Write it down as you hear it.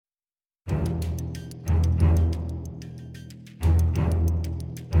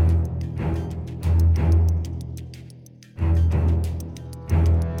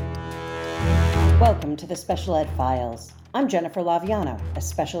Welcome to the Special Ed Files. I'm Jennifer Laviano, a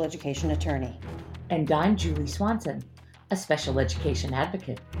special education attorney. And I'm Julie Swanson, a special education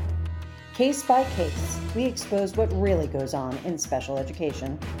advocate. Case by case, we expose what really goes on in special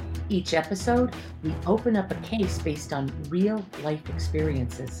education. Each episode, we open up a case based on real life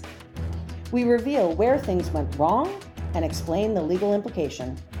experiences. We reveal where things went wrong and explain the legal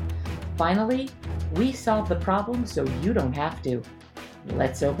implication. Finally, we solve the problem so you don't have to.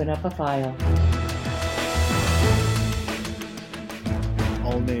 Let's open up a file.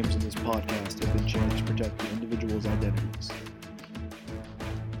 All names in this podcast have been changed to protect the individuals' identities.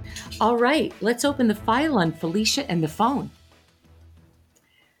 All right, let's open the file on Felicia and the phone.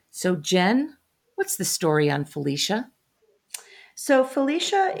 So, Jen, what's the story on Felicia? So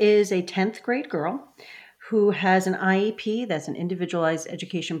Felicia is a 10th grade girl who has an IEP, that's an individualized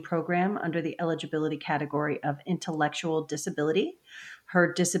education program, under the eligibility category of intellectual disability.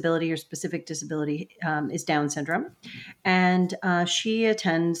 Her disability or specific disability is Down syndrome, and she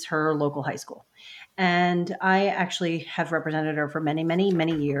attends her local high school. And I actually have represented her for many, many,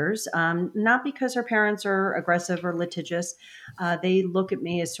 many years, not because her parents are aggressive or litigious. They look at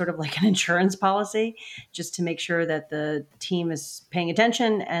me as sort of like an insurance policy, just to make sure that the team is paying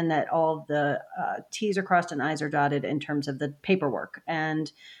attention and that all of the T's are crossed and I's are dotted in terms of the paperwork.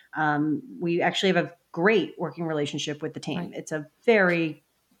 And we actually have a great working relationship with the team. Right. It's a very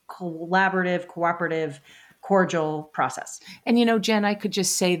collaborative, cooperative, cordial process. And, you know, Jen, I could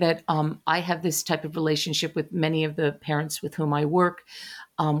just say that I have this type of relationship with many of the parents with whom I work,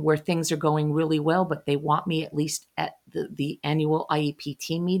 where things are going really well, but they want me at least at the annual IEP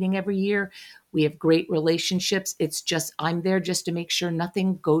team meeting every year. We have great relationships. It's just, I'm there just to make sure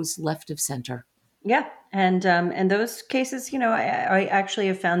nothing goes left of center. Yeah. And those cases, you know, I actually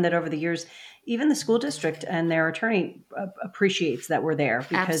have found that over the years, even the school district and their attorney appreciates that we're there,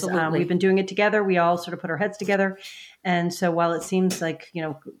 because we've been doing it together. We all sort of put our heads together. And so while it seems like, you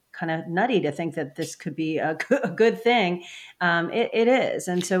know, kind of nutty to think that this could be a good thing, it is.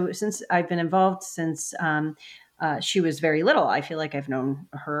 And so since I've been involved since she was very little, I feel like I've known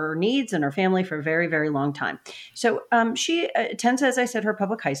her needs and her family for a very, very long time. So she attends, as I said, her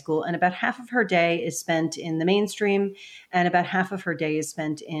public high school, and about half of her day is spent in the mainstream, and about half of her day is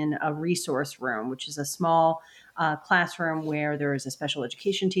spent in a resource room, which is a small classroom where there is a special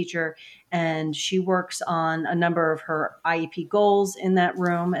education teacher, and she works on a number of her IEP goals in that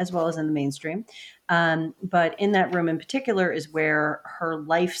room as well as in the mainstream. But in that room in particular is where her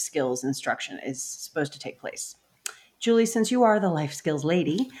life skills instruction is supposed to take place. Julie, since you are the life skills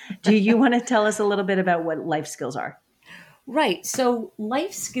lady, do you want to tell us a little bit about what life skills are? Right. So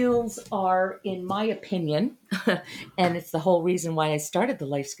life skills are, in my opinion, and it's the whole reason why I started the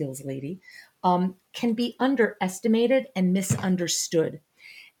Life Skills Lady, can be underestimated and misunderstood.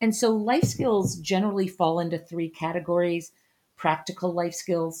 And so life skills generally fall into three categories: practical life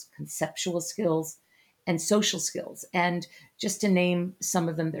skills, conceptual skills, and social skills. And just to name some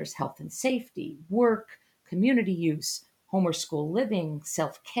of them, there's health and safety, work, community use, home or school living,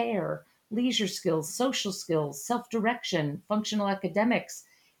 self-care, leisure skills, social skills, self-direction, functional academics,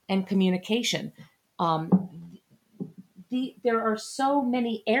 and communication. There are so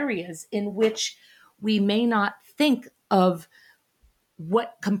many areas in which we may not think of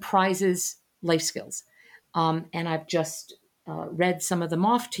what comprises life skills. And I've just read some of them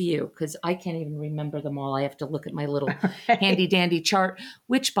off to you because I can't even remember them all. I have to look at my little handy dandy chart,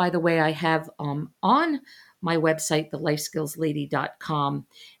 which, by the way, I have on my website, thelifeskillslady.com,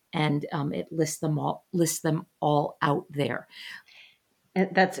 and it lists them all out there.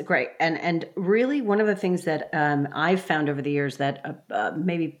 That's great. And really one of the things that I've found over the years that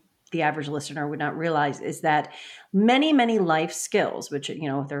maybe the average listener would not realize is that many, many life skills, which, you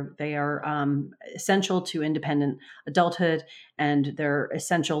know, they are essential to independent adulthood, and they're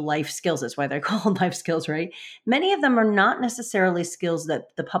essential life skills. That's why they're called life skills, right? Many of them are not necessarily skills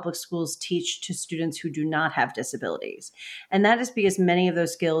that the public schools teach to students who do not have disabilities. And that is because many of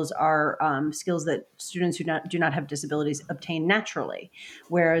those skills are skills that students who do not have disabilities obtain naturally,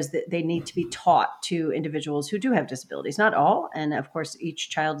 whereas they need to be taught to individuals who do have disabilities. Not all, and of course, each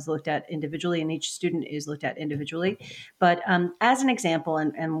child is looked at individually and each student is looked at individually. But as an example,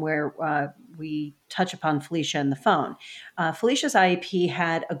 and where we touch upon Felicia and the phone, Felicia's IEP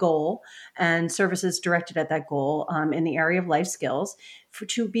had a goal and services directed at that goal in the area of life skills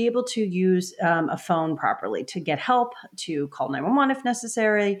to be able to use a phone properly, to get help, to call 911 if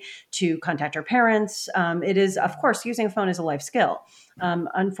necessary, to contact her parents. It is, of course, using a phone is a life skill.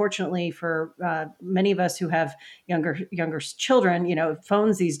 unfortunately for many of us who have younger children,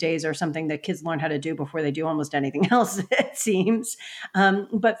 phones these days are something that kids learn how to do before they do almost anything else, it seems.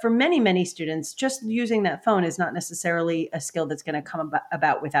 But for many students, just using that phone is not necessarily a skill that's going to come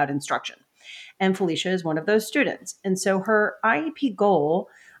about without instruction. And Felicia is one of those students. And so her IEP goal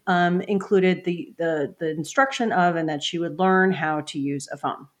included the instruction of, and that she would learn how to use a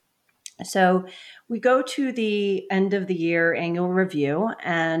phone. So we go to the end of the year annual review,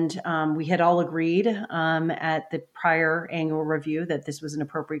 and we had all agreed at the prior annual review that this was an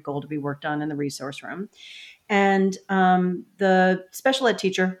appropriate goal to be worked on in the resource room. And the special ed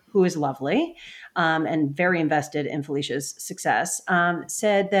teacher, who is lovely and very invested in Felicia's success,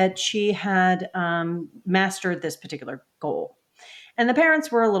 said that she had mastered this particular goal. And the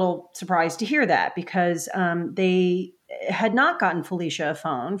parents were a little surprised to hear that, because they had not gotten Felicia a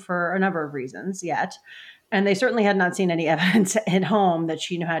phone for a number of reasons yet. And they certainly had not seen any evidence at home that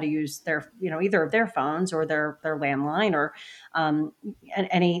she knew how to use their, either of their phones or their landline or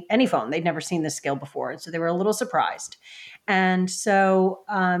any phone. They'd never seen this skill before. So they were a little surprised. And so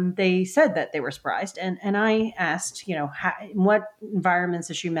they said that they were surprised. And I asked, in what environments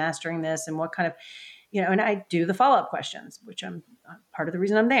is she mastering this, and what kind of, and I do the follow-up questions, which I'm part of the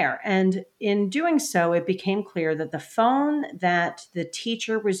reason I'm there. And in doing so, it became clear that the phone that the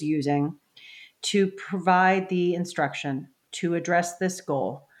teacher was using to provide the instruction to address this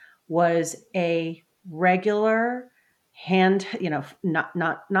goal was a regular hand, not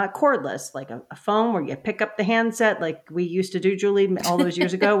cordless, like a phone where you pick up the handset like we used to do, Julie, all those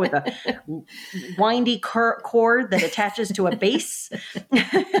years ago, with a windy cord that attaches to a base,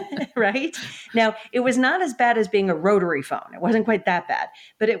 right? Now, it was not as bad as being a rotary phone. It wasn't quite that bad,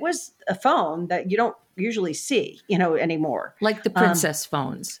 but it was a phone that you don't usually see, anymore. Like the princess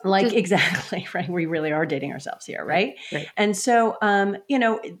phones. Exactly, right? We really are dating ourselves here, right? Right. And so,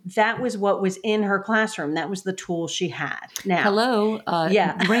 that was what was in her classroom. That was the tool she had. Now, hello.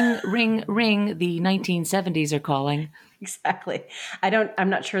 Yeah. Ring. The 1970s are calling. Exactly.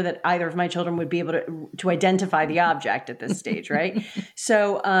 I'm not sure that either of my children would be able to identify the object at this stage, right?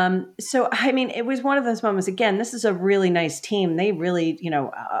 So I mean, it was one of those moments. Again, this is a really nice team. They really,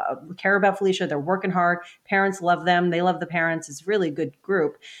 care about Felicia. They're working hard. Parents love them. They love the parents. It's a really good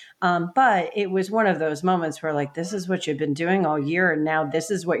group. But it was one of those moments where, like, this is what you've been doing all year, and now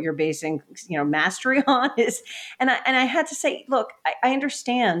this is what you're basing, mastery on is. And I had to say, look, I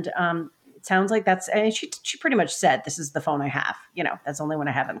understand. It sounds like and she pretty much said, this is the phone I have, that's the only one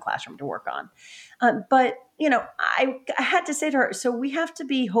I have in the classroom to work on. But, I had to say to her, so we have to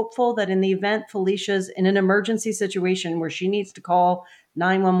be hopeful that in the event Felicia's in an emergency situation where she needs to call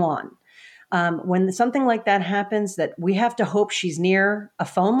 911, when something like that happens, that we have to hope she's near a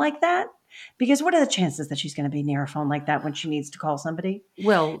phone like that. Because what are the chances that she's going to be near a phone like that when she needs to call somebody?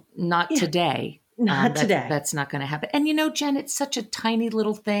 Well, not today. Not today. That's not going to happen. And Jen, it's such a tiny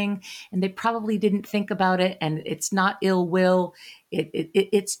little thing, and they probably didn't think about it, and it's not ill will.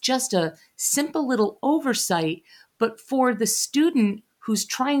 It's just a simple little oversight. But for the student who's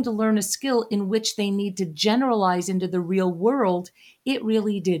trying to learn a skill in which they need to generalize into the real world, it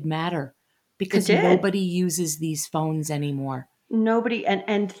really did matter, because nobody uses these phones anymore. Nobody.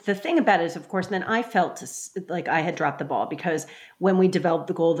 And the thing about it is, of course, then I felt like I had dropped the ball, because when we developed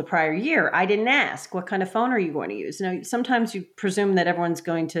the goal the prior year, I didn't ask, what kind of phone are you going to use? Now, sometimes you presume that everyone's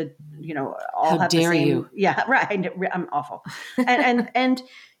going to, all have the same. How dare you? Yeah, right. I'm awful. And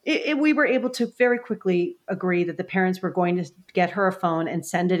we were able to very quickly agree that the parents were going to get her a phone and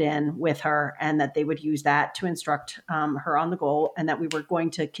send it in with her, and that they would use that to instruct her on the goal, and that we were going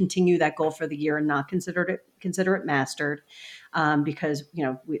to continue that goal for the year and not consider it mastered. Because,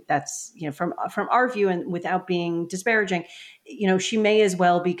 that's, from our view, and without being disparaging, she may as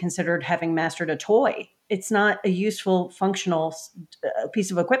well be considered having mastered a toy. It's not a useful, functional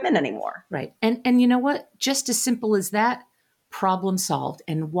piece of equipment anymore. Right. And you know what? Just as simple as that, problem solved.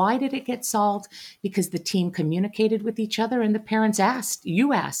 And why did it get solved? Because the team communicated with each other and the parents asked.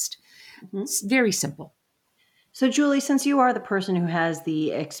 You asked. Mm-hmm. It's very simple. So, Julie, since you are the person who has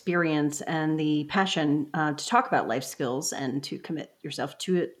the experience and the passion to talk about life skills and to commit yourself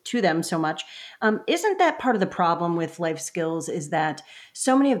to them so much, isn't that part of the problem with life skills, is that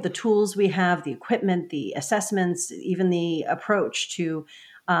so many of the tools we have, the equipment, the assessments, even the approach to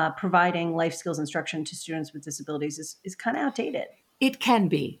providing life skills instruction to students with disabilities is kind of outdated? It can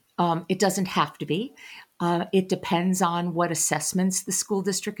be. It doesn't have to be. It depends on what assessments the school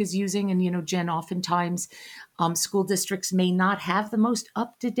district is using. And, Jen, oftentimes school districts may not have the most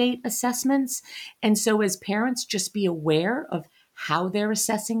up-to-date assessments. And so as parents, just be aware of how they're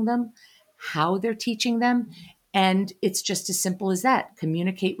assessing them, how they're teaching them, And it's just as simple as that.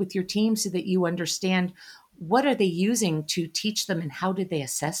 Communicate with your team so that you understand what are they using to teach them and how did they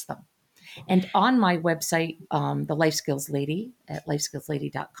assess them. And on my website, the Life Skills Lady at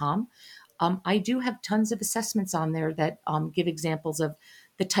lifeskillslady.com, I do have tons of assessments on there that give examples of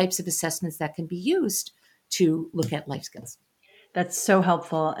the types of assessments that can be used to look at life skills. That's so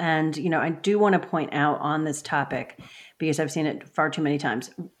helpful. And, I do want to point out on this topic, because I've seen it far too many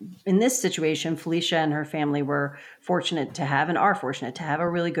times. In this situation, Felicia and her family were fortunate to have and are fortunate to have a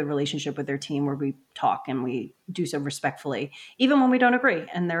really good relationship with their team where we talk and we do so respectfully, even when we don't agree.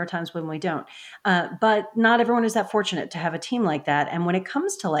 And there are times when we don't. But not everyone is that fortunate to have a team like that. And when it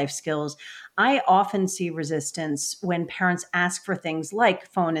comes to life skills, I often see resistance when parents ask for things like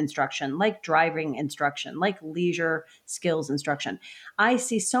phone instruction, like driving instruction, like leisure skills instruction. I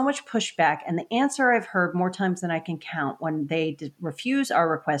see so much pushback, and the answer I've heard more times than I can count when they refuse our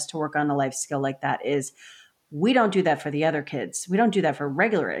request to work on a life skill like that is, we don't do that for the other kids. We don't do that for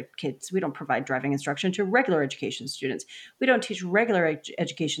regular kids. We don't provide driving instruction to regular education students. We don't teach regular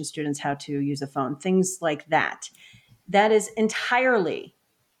education students how to use a phone, things like that. That is entirely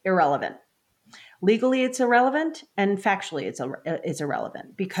irrelevant. Legally, it's irrelevant, and factually, it's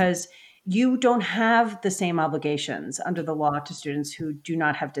irrelevant, because you don't have the same obligations under the law to students who do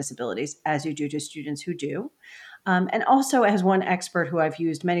not have disabilities as you do to students who do. And also, as one expert who I've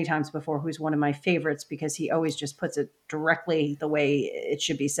used many times before, who's one of my favorites because he always just puts it directly the way it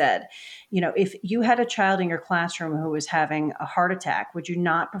should be said. If you had a child in your classroom who was having a heart attack, would you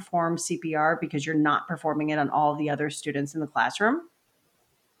not perform CPR because you're not performing it on all the other students in the classroom?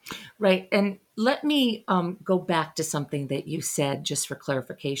 Right. And let me go back to something that you said just for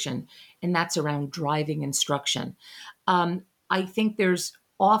clarification, and that's around driving instruction. I think there's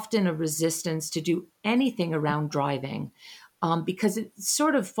often a resistance to do anything around driving because it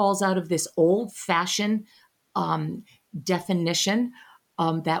sort of falls out of this old-fashioned definition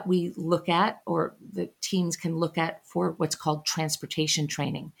that we look at, or the teams can look at, for what's called transportation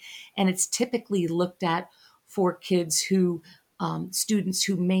training. And it's typically looked at for kids who students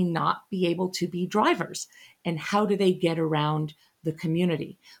who may not be able to be drivers, and how do they get around the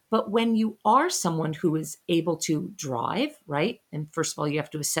community. But when you are someone who is able to drive, right? And first of all, you have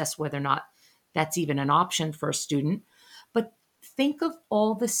to assess whether or not that's even an option for a student. But think of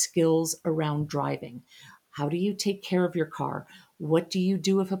all the skills around driving. How do you take care of your car? What do you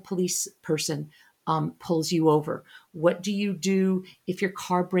do if a police person pulls you over? What do you do if your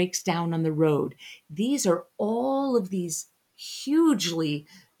car breaks down on the road? These are all of these hugely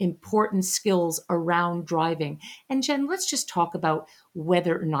important skills around driving. And Jen, let's just talk about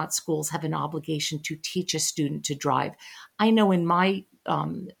whether or not schools have an obligation to teach a student to drive. I know in my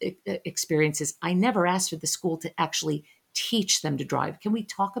experiences, I never asked for the school to actually teach them to drive. Can we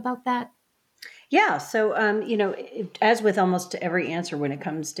talk about that? Yeah. So, as with almost every answer when it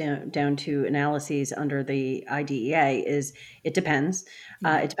comes down to analyses under the IDEA, is it depends.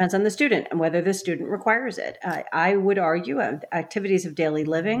 It depends on the student and whether the student requires it. I would argue activities of daily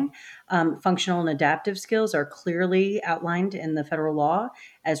living, functional and adaptive skills are clearly outlined in the federal law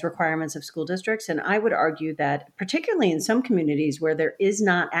as requirements of school districts. And I would argue that particularly in some communities where there is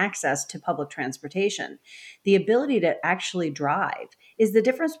not access to public transportation, the ability to actually drive is the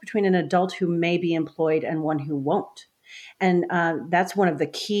difference between an adult who may be employed and one who won't. And that's one of the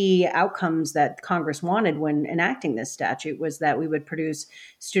key outcomes that Congress wanted when enacting this statute, was that we would produce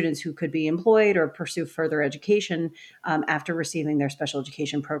students who could be employed or pursue further education after receiving their special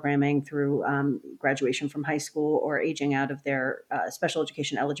education programming through graduation from high school or aging out of their special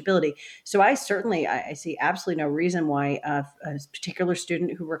education eligibility. So I see absolutely no reason why a particular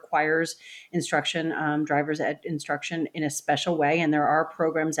student who requires instruction, driver's ed instruction in a special way, and there are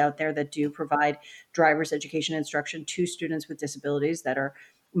programs out there that do provide driver's education instruction to students with disabilities that are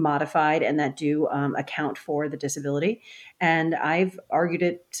modified and that do account for the disability. And I've argued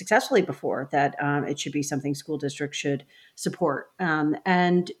it successfully before that it should be something school districts should support.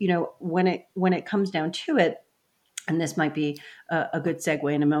 And when it comes down to it, and this might be a good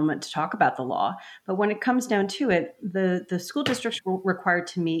segue in a moment to talk about the law, but when it comes down to it, the school districts are required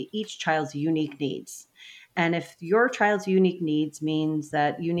to meet each child's unique needs. And if your child's unique needs means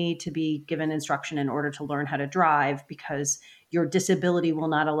that you need to be given instruction in order to learn how to drive because your disability will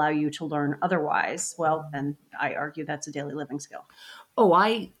not allow you to learn otherwise, well, then I argue that's a daily living skill. Oh,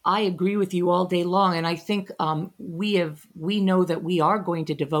 I agree with you all day long. And I think we know that we are going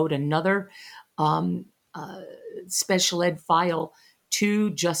to devote another special ed file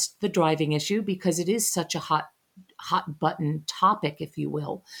to just the driving issue because it is such a hot hot button topic, if you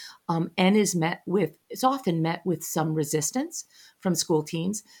will, and is often met with some resistance from school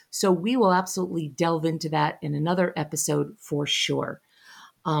teams. So we will absolutely delve into that in another episode for sure.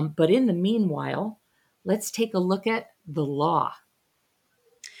 But in the meanwhile, let's take a look at the law.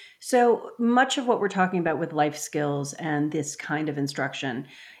 So much of what we're talking about with life skills and this kind of instruction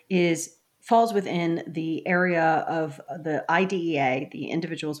falls within the area of the IDEA, the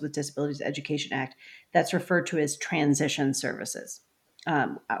Individuals with Disabilities Education Act, that's referred to as transition services.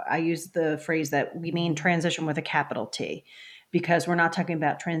 I use the phrase that we mean transition with a capital T, because we're not talking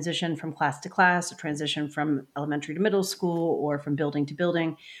about transition from class to class, or transition from elementary to middle school, or from building to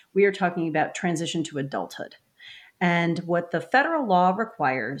building. We are talking about transition to adulthood. And what the federal law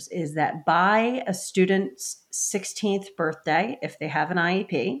requires is that by a student's 16th birthday, if they have an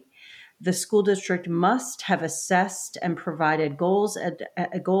IEP, the school district must have assessed and provided goals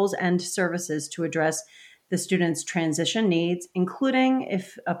and services to address the student's transition needs, including,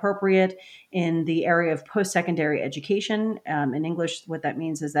 if appropriate, in the area of post-secondary education. In English, what that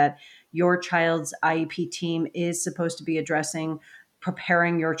means is that your child's IEP team is supposed to be addressing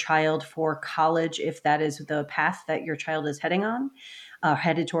preparing your child for college, if that is the path that your child is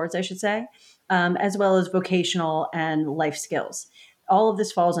headed towards, I should say, as well as vocational and life skills. All of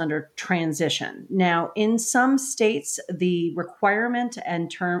this falls under transition. Now, in some states, the requirement in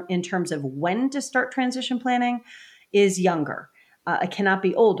terms of when to start transition planning is younger. It cannot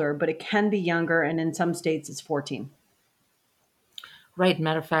be older, but it can be younger, and in some states, it's 14. Right.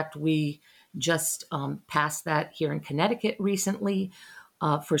 Matter of fact, we just passed that here in Connecticut recently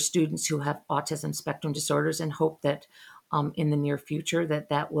for students who have autism spectrum disorders, and hope that in the near future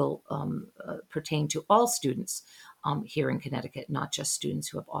that will pertain to all students here in Connecticut, not just students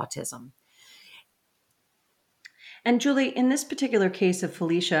who have autism. And Julie, in this particular case of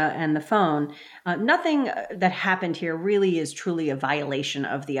Felicia and the phone, nothing that happened here really is truly a violation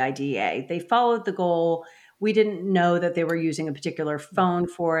of the IDEA. They followed the goal. We didn't know that they were using a particular phone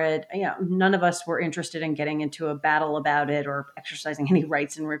for it. None of us were interested in getting into a battle about it or exercising any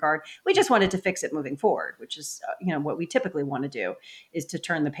rights in regard. We just wanted to fix it moving forward, which is what we typically want to do, is to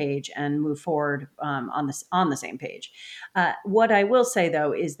turn the page and move forward on the same page. What I will say,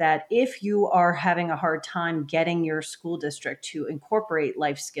 though, is that if you are having a hard time getting your school district to incorporate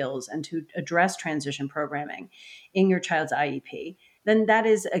life skills and to address transition programming in your child's IEP, then that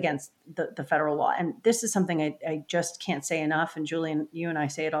is against the federal law. And this is something I just can't say enough. And Julian, you and I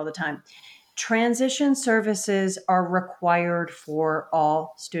say it all the time. Transition services are required for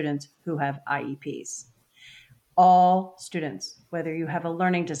all students who have IEPs. All students, whether you have a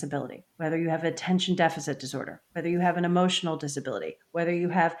learning disability, whether you have attention deficit disorder, whether you have an emotional disability, whether you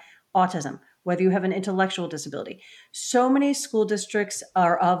have autism, whether you have an intellectual disability. So many school districts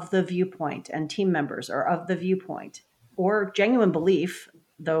are of the viewpoint, and team members are of the viewpoint, or genuine belief,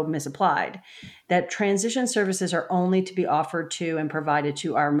 though misapplied, that transition services are only to be offered to and provided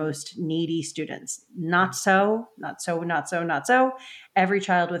to our most needy students. Not so. Every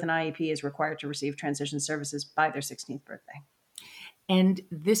child with an IEP is required to receive transition services by their 16th birthday. And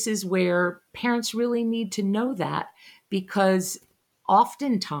this is where parents really need to know that, because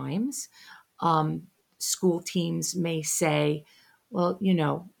oftentimes school teams may say, well,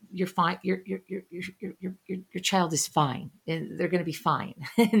 you're fine. Your child is fine, and they're going to be fine,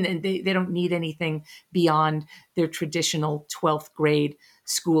 and they don't need anything beyond their traditional 12th grade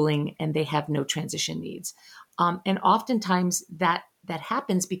schooling, and they have no transition needs. And oftentimes that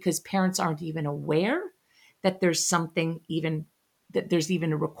happens because parents aren't even aware that there's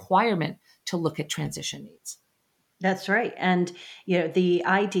even a requirement to look at transition needs. That's right. And, the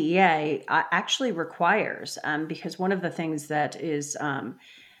IDEA actually requires, because one of the things that is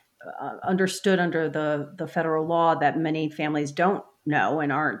understood under the federal law that many families don't know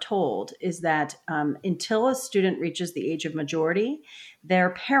and aren't told is that until a student reaches the age of majority,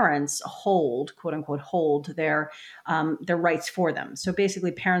 their parents quote unquote, hold their rights for them. So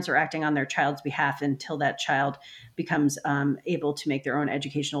basically, parents are acting on their child's behalf until that child becomes able to make their own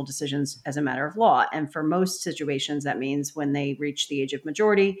educational decisions as a matter of law. And for most situations, that means when they reach the age of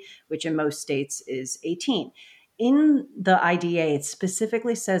majority, which in most states is 18. In the IDEA, it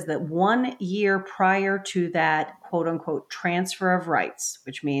specifically says that 1 year prior to that quote unquote transfer of rights,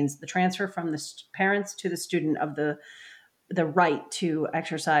 which means the transfer from the parents to the student of the right to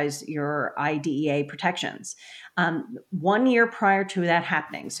exercise your IDEA protections, 1 year prior to that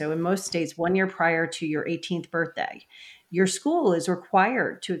happening. So in most states, 1 year prior to your 18th birthday, your school is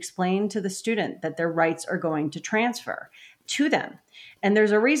required to explain to the student that their rights are going to transfer to them. And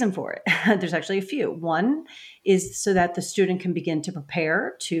there's a reason for it. There's actually a few. One is so that the student can begin to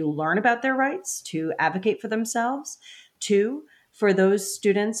prepare to learn about their rights, to advocate for themselves. Two, for those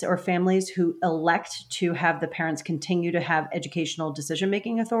students or families who elect to have the parents continue to have educational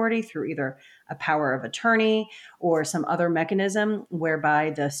decision-making authority through either a power of attorney or some other mechanism whereby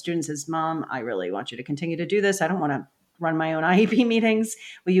the student says, Mom, I really want you to continue to do this. I don't want to run my own IEP meetings.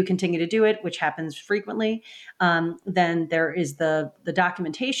 Will you continue to do it? Which happens frequently. Then there is the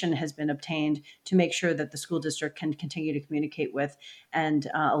documentation has been obtained to make sure that the school district can continue to communicate with and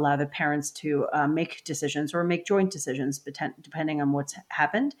allow the parents to make decisions or make joint decisions depending on what's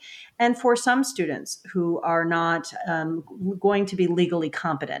happened. And for some students who are not going to be legally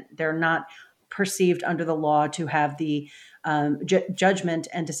competent, they're not perceived under the law to have the judgment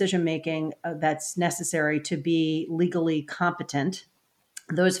and decision making that's necessary to be legally competent.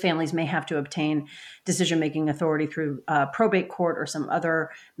 Those families may have to obtain decision-making authority through probate court or some other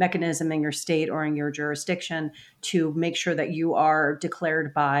mechanism in your state or in your jurisdiction to make sure that you are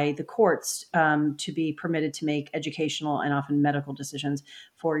declared by the courts to be permitted to make educational and often medical decisions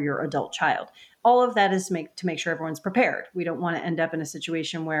for your adult child. All of that is to make sure everyone's prepared. We don't want to end up in a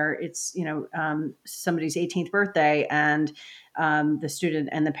situation where it's somebody's 18th birthday and the student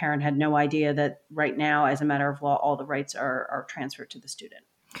and the parent had no idea that right now, as a matter of law, all the rights are transferred to the student.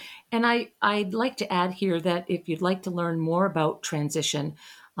 And I'd like to add here that if you'd like to learn more about transition,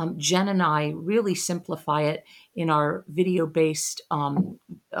 Jen and I really simplify it in our video-based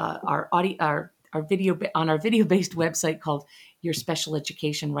our video-based website called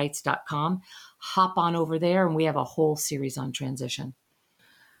yourspecialeducationrights.com. Hop on over there, and we have a whole series on transition.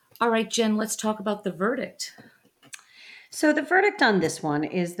 All right, Jen, let's talk about the verdict. So the verdict on this one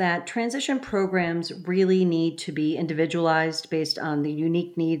is that transition programs really need to be individualized based on the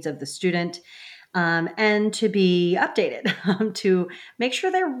unique needs of the student and to be updated to make sure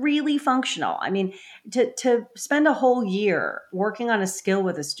they're really functional. I mean, to spend a whole year working on a skill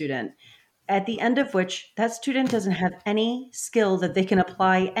with a student, at the end of which that student doesn't have any skill that they can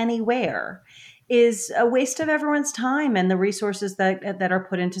apply anywhere, is a waste of everyone's time and the resources that are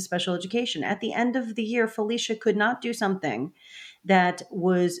put into special education. At the end of the year, Felicia could not do something that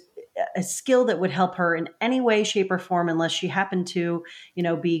was a skill that would help her in any way, shape, or form, unless she happened to,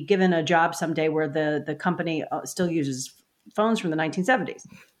 be given a job someday where the company still uses phones from the 1970s.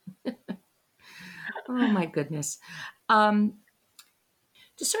 Oh my goodness. To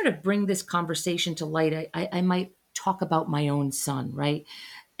sort of bring this conversation to light, I might talk about my own son, right?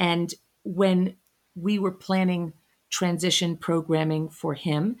 And when we were planning transition programming for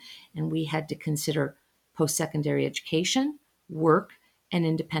him, and we had to consider post-secondary education, work, and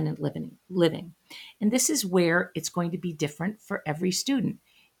independent living. And this is where it's going to be different for every student.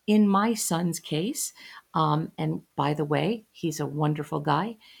 In my son's case, and by the way, he's a wonderful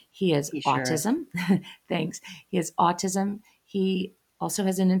guy. He has autism. Sure. Thanks. He has autism. He also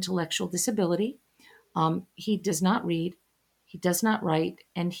has an intellectual disability. He does not read, he does not write,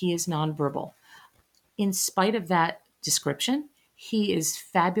 and he is nonverbal. In spite of that description, he is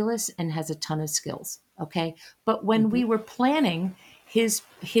fabulous and has a ton of skills. Okay. But when we were planning his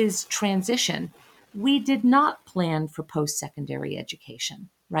transition, we did not plan for post-secondary education,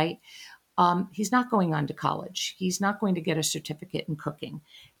 right? He's not going on to college. He's not going to get a certificate in cooking.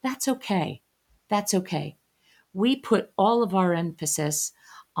 That's okay. That's okay. We put all of our emphasis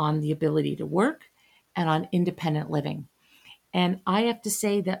on the ability to work and on independent living. And I have to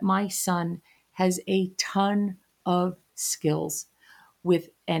say that my son has a ton of skills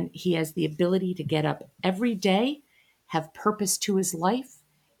and he has the ability to get up every day, have purpose to his life.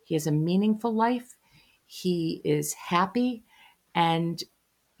 He has a meaningful life. He is happy, and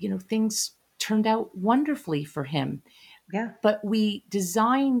things turned out wonderfully for him. Yeah. But we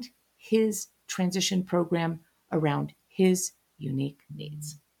designed his transition program around his unique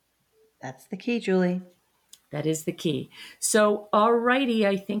needs. That's the key, Julie. That is the key. So, alrighty,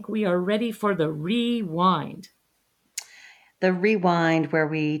 I think we are ready for the rewind. The rewind, where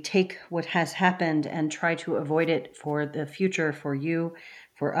we take what has happened and try to avoid it for the future, for you,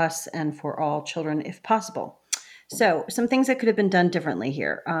 for us, and for all children, if possible. So some things that could have been done differently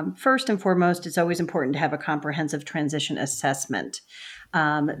here. First and foremost, it's always important to have a comprehensive transition assessment.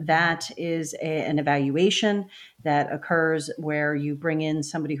 That is an evaluation that occurs where you bring in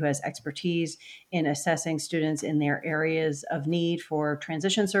somebody who has expertise in assessing students in their areas of need for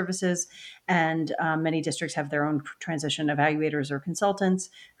transition services. And many districts have their own transition evaluators or consultants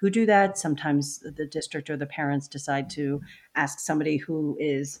who do that. Sometimes the district or the parents decide to ask somebody who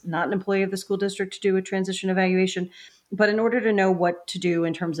is not an employee of the school district to do a transition evaluation. But in order to know what to do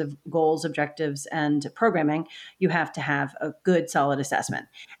in terms of goals, objectives, and programming, you have to have a good, solid assessment.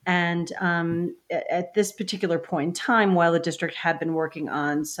 And at this particular point in time, while the district had been working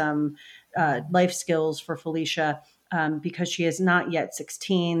on some life skills for Felicia, because she is not yet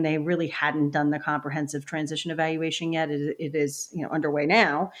 16, they really hadn't done the comprehensive transition evaluation yet. It is underway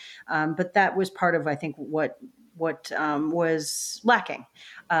now, but that was part of, I think, what was lacking.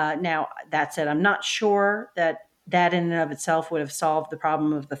 Now, that said, I'm not sure that in and of itself would have solved the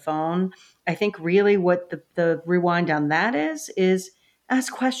problem of the phone. I think really what the rewind on that is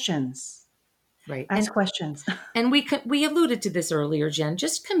ask questions. Right. Ask questions. And we alluded to this earlier, Jen.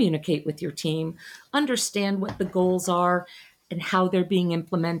 Just communicate with your team, understand what the goals are and how they're being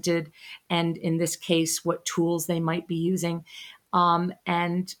implemented, and in this case, what tools they might be using,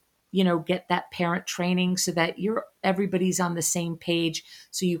 and get that parent training so that everybody's on the same page,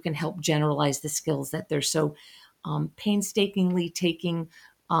 so you can help generalize the skills that they're so painstakingly taking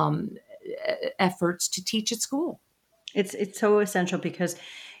efforts to teach at school. It's so essential because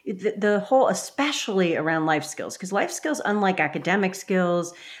the whole, especially around life skills, because life skills, unlike academic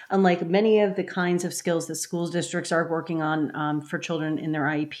skills, unlike many of the kinds of skills that schools districts are working on for children in their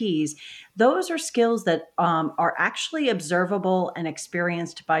IEPs, those are skills that are actually observable and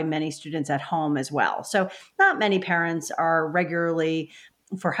experienced by many students at home as well. So not many parents are regularly,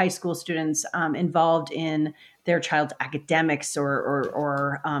 for high school students, involved in their child's academics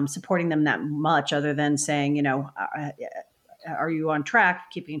or supporting them that much, other than saying, are you on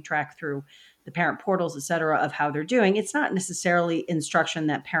track, keeping track through the parent portals, et cetera, of how they're doing. It's not necessarily instruction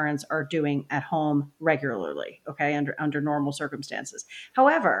that parents are doing at home regularly, okay, under normal circumstances.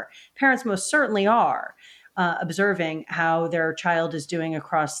 However, parents most certainly are observing how their child is doing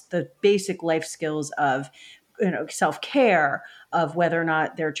across the basic life skills of self-care, of whether or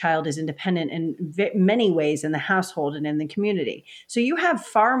not their child is independent in many ways in the household and in the community. So you have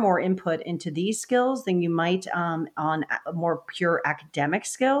far more input into these skills than you might on more pure academic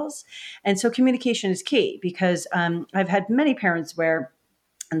skills. And so communication is key, because I've had many parents where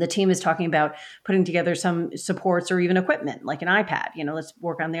the team is talking about putting together some supports or even equipment like an iPad, let's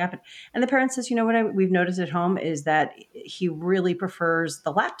work on the iPad. And the parent says, what we've noticed at home is that he really prefers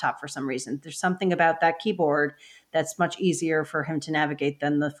the laptop for some reason. There's something about that keyboard that's much easier for him to navigate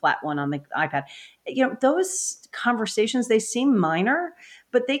than the flat one on the iPad. Those conversations, they seem minor,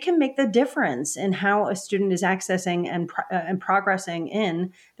 but they can make the difference in how a student is accessing and progressing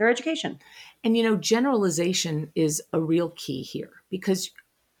in their education. And, generalization is a real key here, because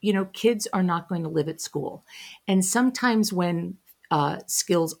kids are not going to live at school. And sometimes when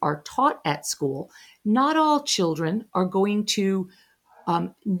skills are taught at school, not all children are going to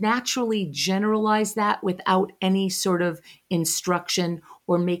naturally generalize that without any sort of instruction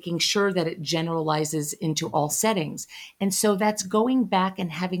or making sure that it generalizes into all settings. And so that's going back and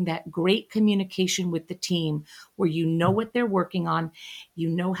having that great communication with the team, where you know what they're working on, you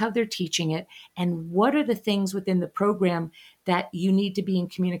know how they're teaching it, and what are the things within the program that you need to be in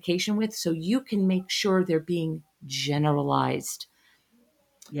communication with, so you can make sure they're being generalized.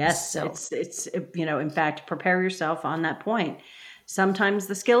 Yes, so it's in fact, prepare yourself on that point. Sometimes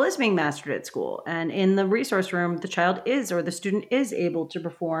the skill is being mastered at school, and in the resource room, the child is, or the student is, able to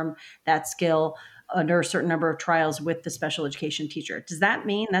perform that skill under a certain number of trials with the special education teacher. Does that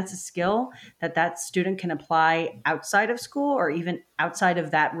mean that's a skill that student can apply outside of school or even outside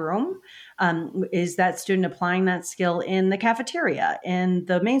of that room? Is that student applying that skill in the cafeteria, in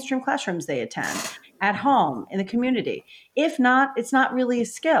the mainstream classrooms they attend, at home, in the community? If not, it's not really a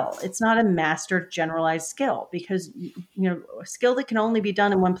skill. It's not a mastered, generalized skill, because a skill that can only be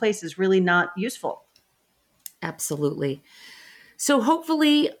done in one place is really not useful. Absolutely. So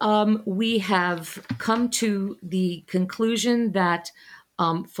hopefully we have come to the conclusion that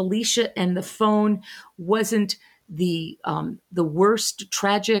Felicia and the phone wasn't the worst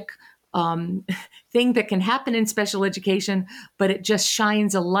tragic thing that can happen in special education, but it just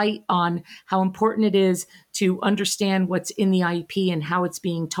shines a light on how important it is to understand what's in the IEP and how it's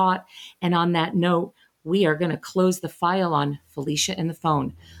being taught. And on that note, we are going to close the file on Felicia and the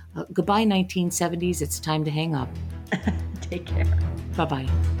phone. Goodbye, 1970s. It's time to hang up. Take care. Bye-bye.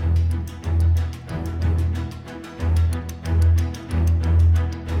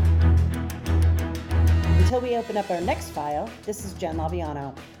 Until we open up our next file, this is Jen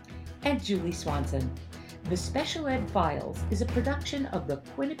Laviano. And Julie Swanson. The Special Ed Files is a production of the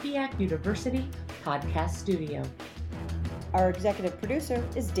Quinnipiac University Podcast Studio. Our executive producer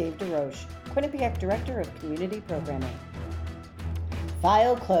is Dave DeRoche, Quinnipiac Director of Community Programming.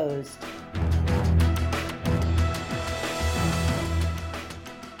 File closed.